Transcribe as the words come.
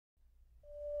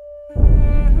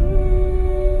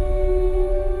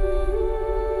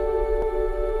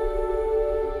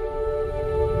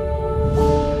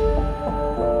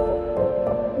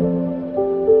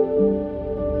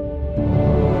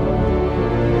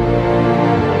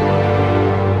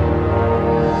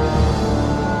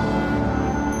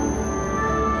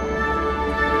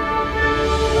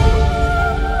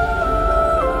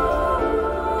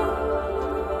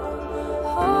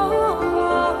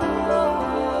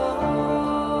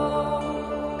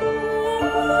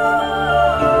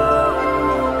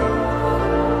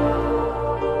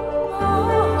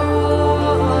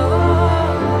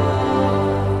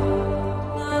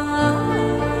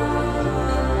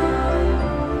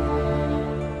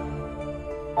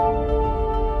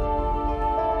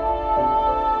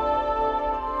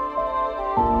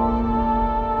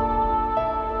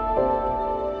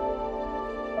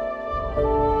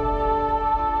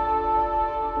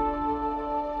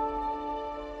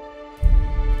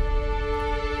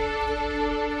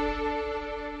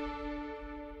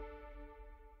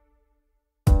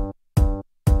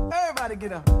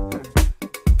get up.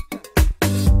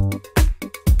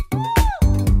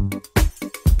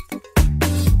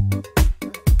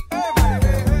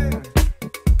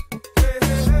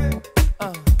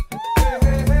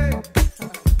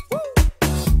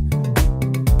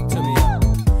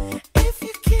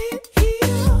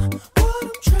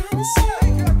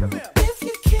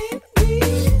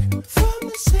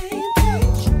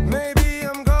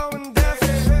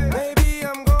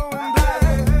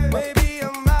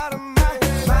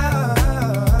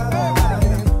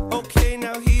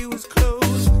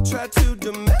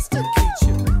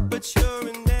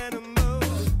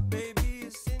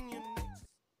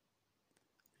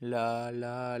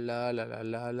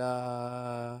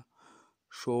 La,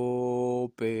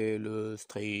 choper le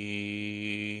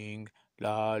string.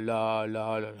 La,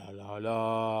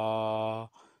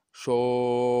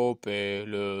 choper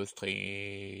le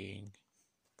string.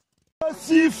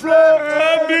 Siffle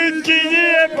un but qui n'y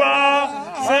est pas.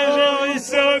 Saint-Jean il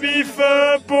se biffe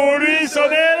pour lui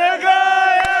sonner le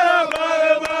gars. Y'a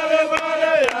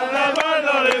la balle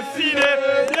dans le filet.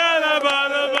 Y'a la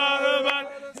balle.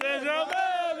 C'est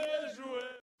jamais bien joué.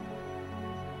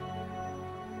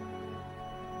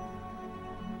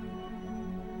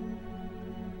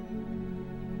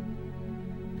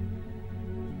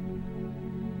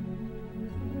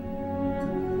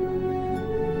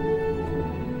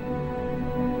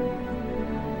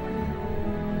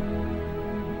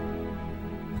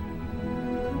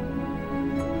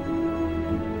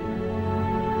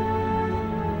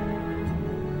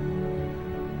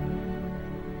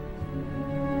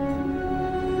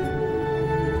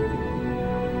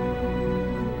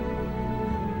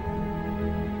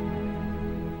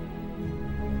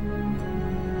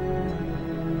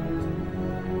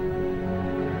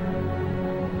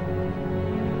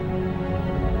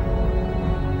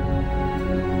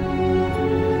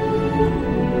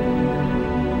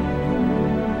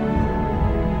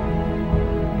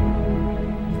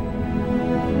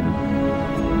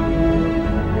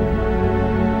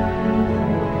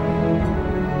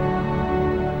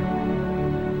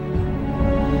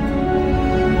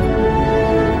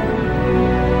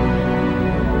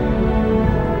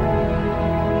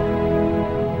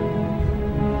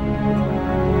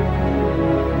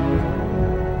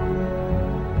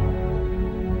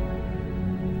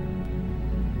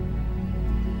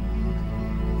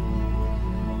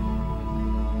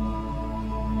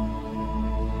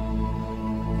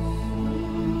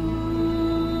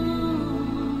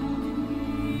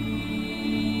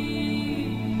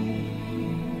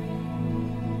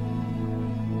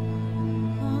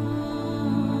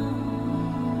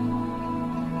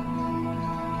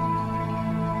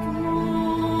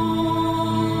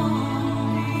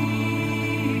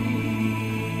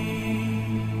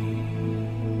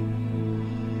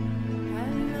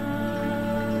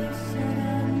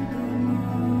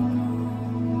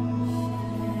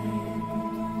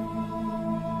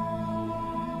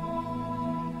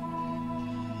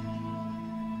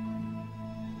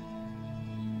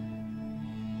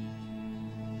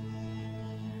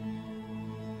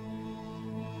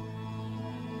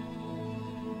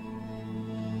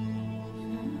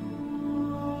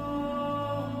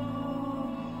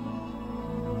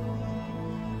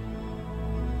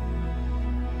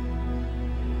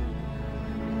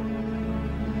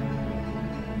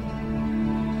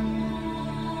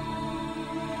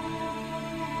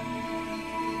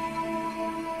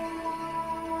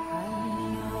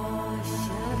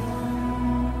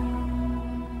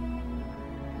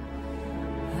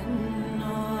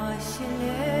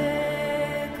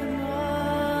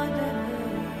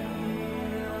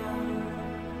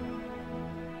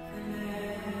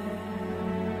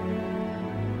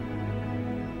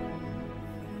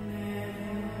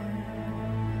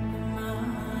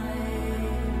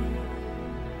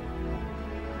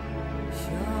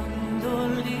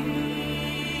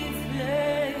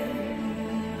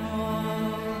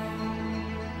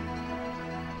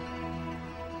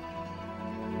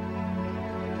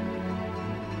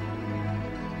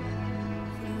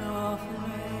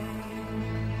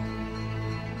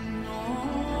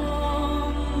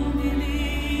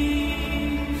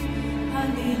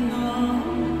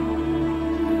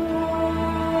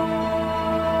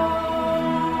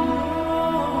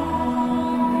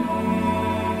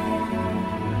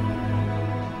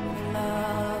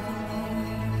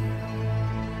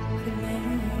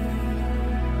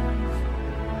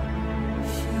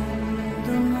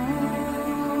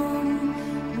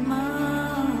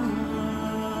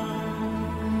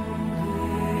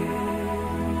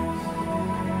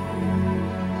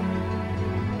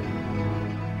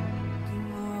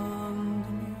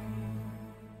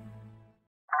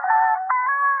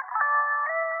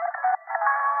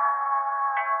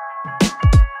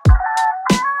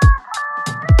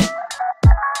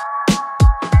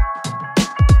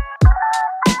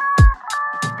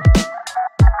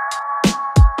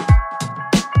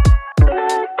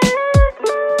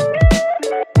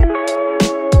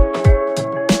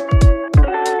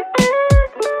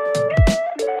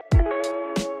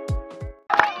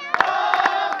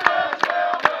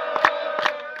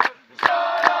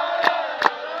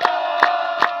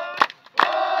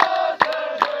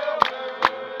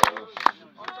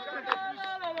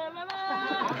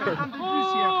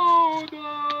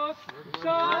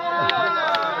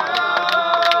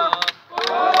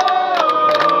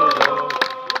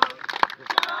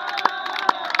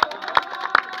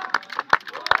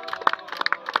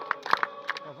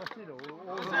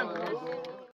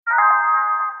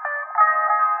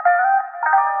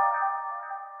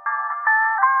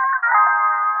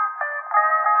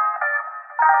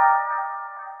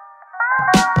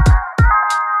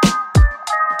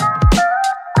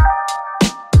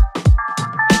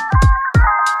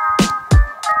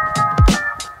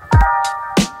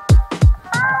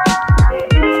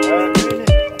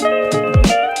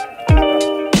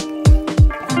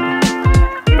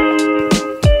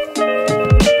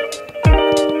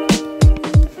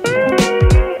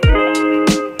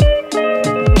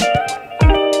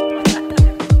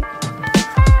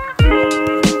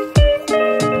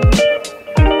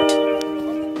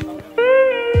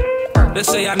 Let's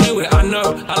say I knew it, I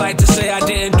know. I like to say I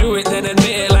didn't do it, then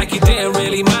admit it like it didn't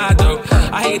really matter.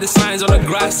 I hate the signs on the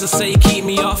grass that say keep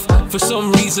me off. For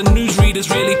some reason,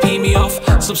 newsreaders really pee me off.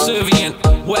 Subservient,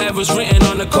 whatever's written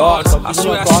on the cards. I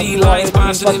swear I see lines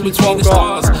bouncing in between the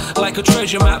stars, like a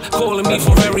treasure map calling me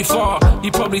from very far. You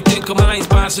probably think of lines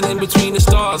bouncing in between the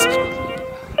stars.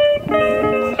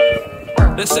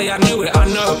 Let's say I knew it, I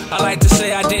know. I like to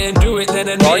say I didn't do it, then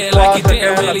admit it like it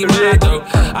didn't really matter.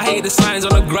 I hate the signs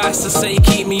on the grass that say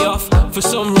keep me off. For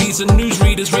some reason,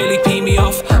 newsreaders really pee me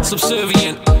off.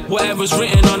 Subservient, whatever's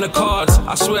written on the cards.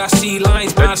 I swear I see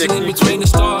lines bouncing in between the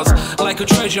stars, like a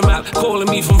treasure map calling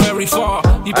me from very far.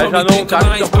 You probably think of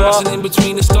lines bouncing in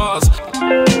between the stars.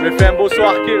 Je me fais un beau saut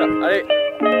arqué là, allez.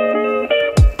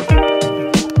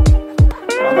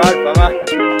 Pas mal, pas mal.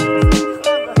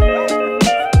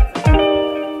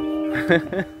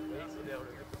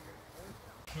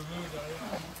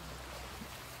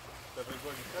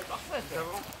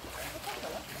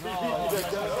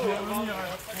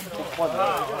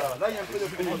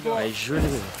 Ah, il est gelé.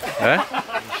 Ouais.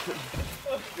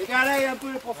 Les gars, là, il y a un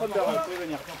peu de profondeur. Vous pouvez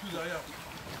venir.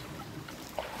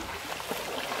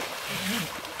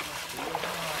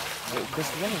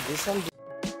 Qu'est-ce qu'il vient de descendre?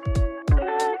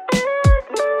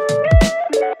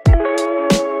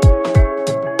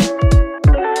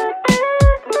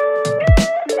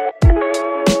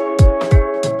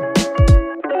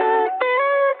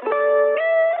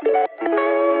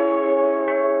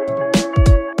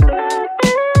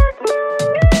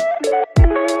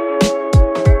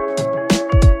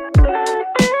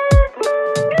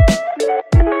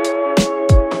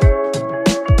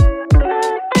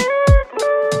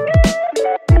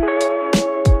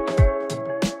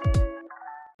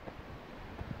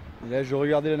 Et là je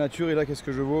regardais la nature et là qu'est-ce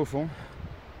que je vois au fond?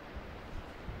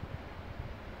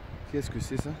 Qu'est-ce que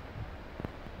c'est ça?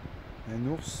 Un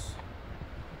ours.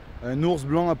 Un ours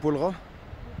blanc à poil ras.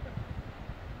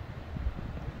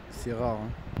 C'est rare hein.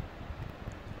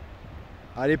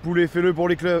 Allez poulet, fais-le pour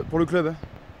le club hein.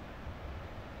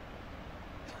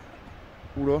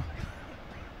 Oula.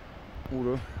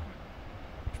 Oula.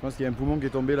 Je pense qu'il y a un poumon qui est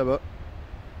tombé là-bas.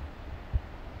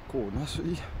 Connasse, je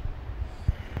dis.